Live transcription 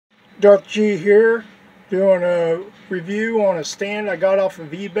Darth G here, doing a review on a stand I got off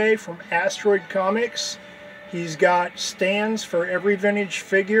of eBay from Asteroid Comics. He's got stands for every vintage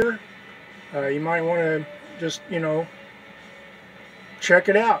figure. You might want to just, check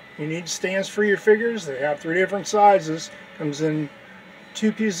it out. You need stands for your figures. They have 3 different sizes. Comes in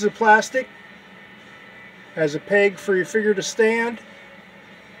 2 pieces of plastic. Has a peg for your figure to stand.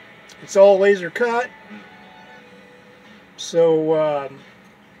 It's all laser cut. So,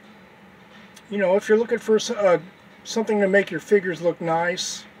 if you're looking for something to make your figures look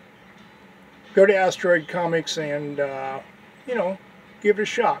nice, go to Asteroid Comics and, give it a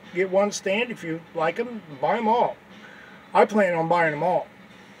shot. Get one stand. If you like them, buy them all. I plan on buying them all.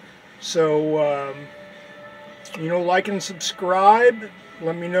 So, like and subscribe.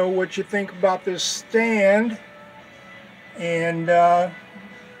 Let me know what you think about this stand. And I'd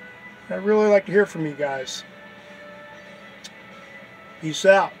really like to hear from you guys. Peace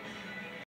out.